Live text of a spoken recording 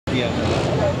Yeah.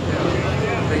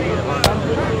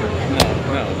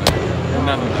 No,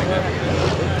 nothing like that.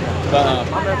 But,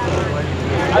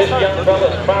 this young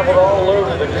fella's traveled all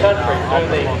over the country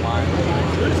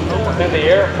through the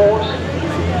Air Force.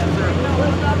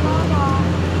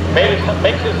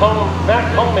 Makes his home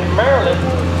back home in Maryland.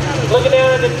 Looking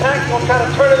down at the tank, gonna try to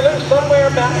turn it loose somewhere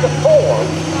about the 4.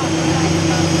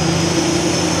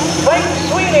 Clayton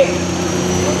Sweeney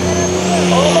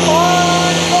on the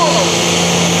Barnstormer.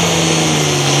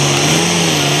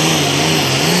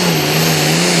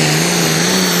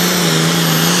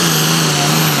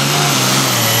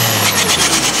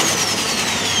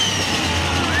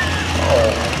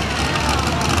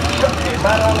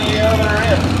 Right on the other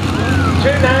end.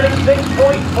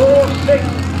 296.46.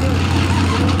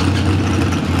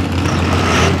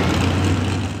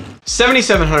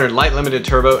 7700 light limited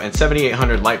turbo and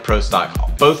 7800 light pro stock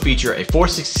both feature a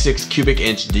 466 cubic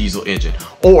inch diesel engine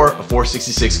or a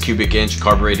 466 cubic inch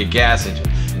carbureted gas engine.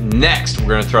 Next, we're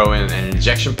going to throw in an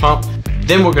injection pump,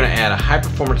 then we're going to add a high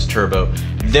performance turbo,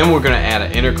 then we're going to add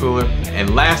an intercooler,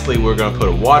 and lastly, we're going to put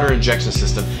a water injection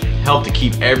system to help to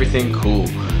keep everything cool.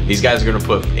 These guys are going to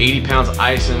put 80 pounds of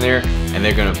ice in there and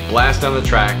they're going to blast down the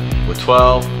track with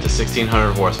 12 to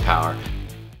 1600 horsepower.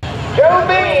 Joe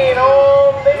Bean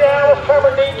on the Dallas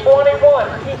Trevor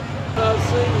D21.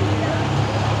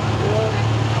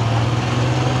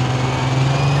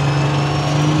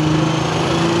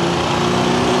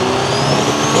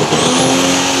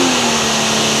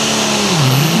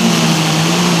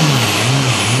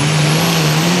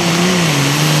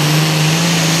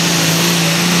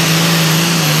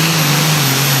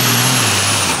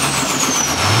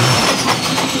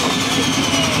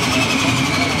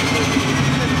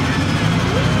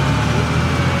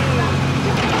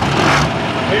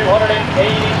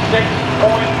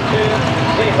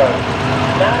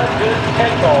 Not a good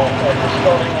takeoff at the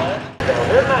starting line.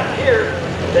 They're not here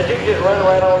that you just run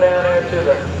right on down there to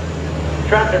the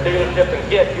tractor dealership and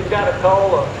get. You've got to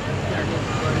call a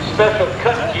special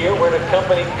cut gear where the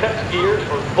company cuts gears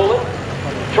for pulling,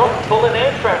 truck pulling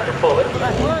and tractor pulling.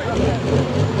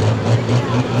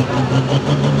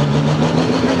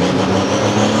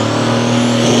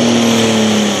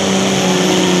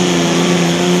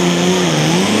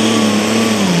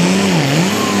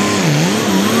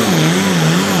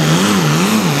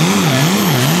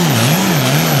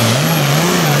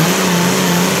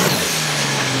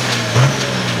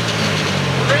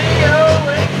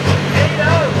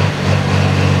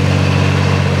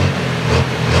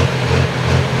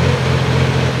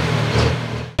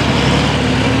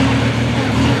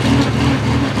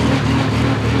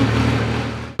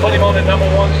 On the number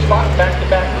 1 spot,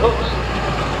 back-to-back hooks.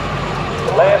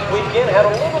 Last weekend had a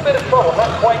little bit of trouble,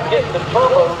 not quite getting the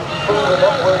turbo pulling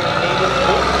up where he needed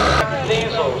to.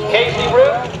 Diesels, Casey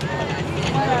Root,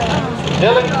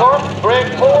 Dylan Carp,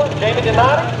 Greg Ford, Jamie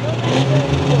Donati,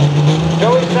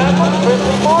 Joey Sapper, Chris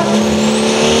Martin.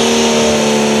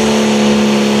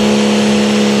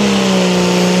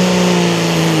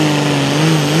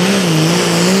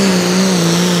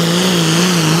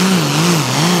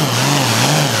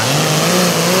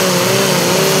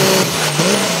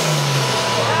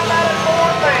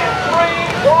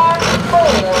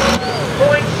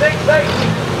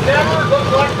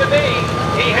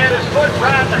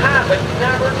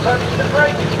 Touched the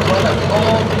brake. It's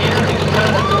all here. He's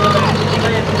kind of doing that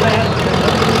staying fast.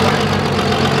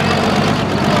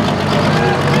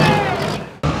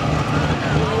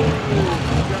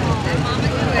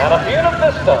 And a Buena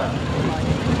Vista.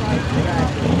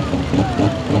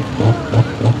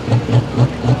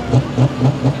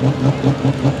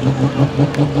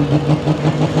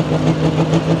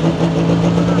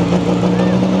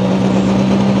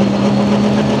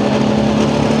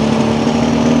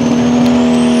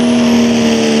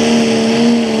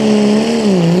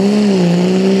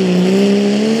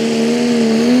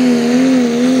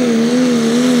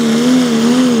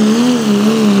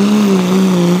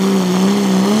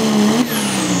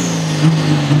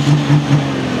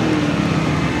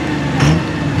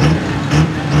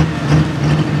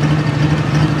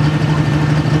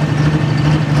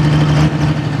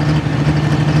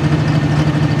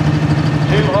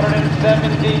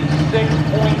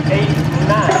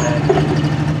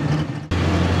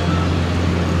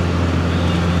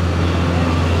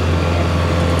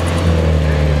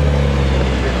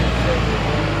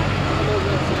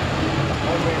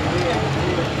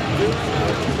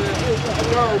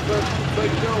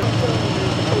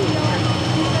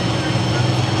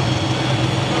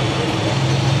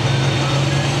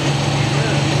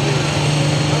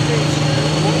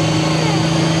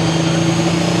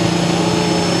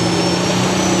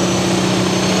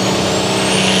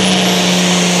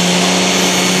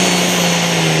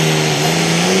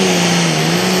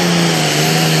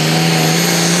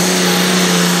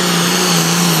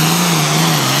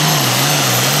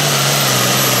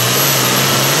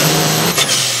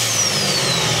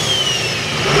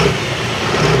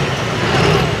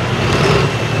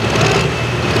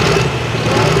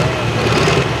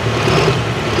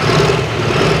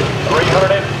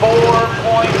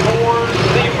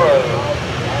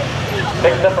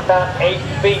 Picked up about 8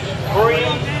 feet,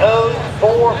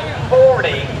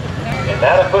 3:04.40. And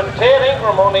that'll put Ted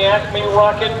Ingram on the ACME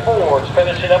Rocket boards,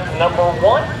 finishing up number 1.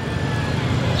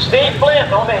 Steve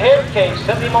Flint on the Headcase,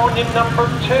 sent him on the number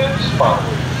 2 spot.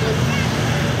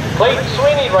 Clayton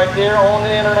Sweeney right there on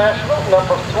the International,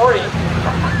 number 3.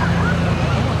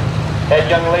 That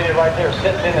young lady right there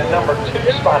sitting in the number 2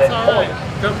 spot at point.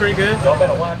 Felt pretty good. Y'all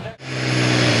better watch that.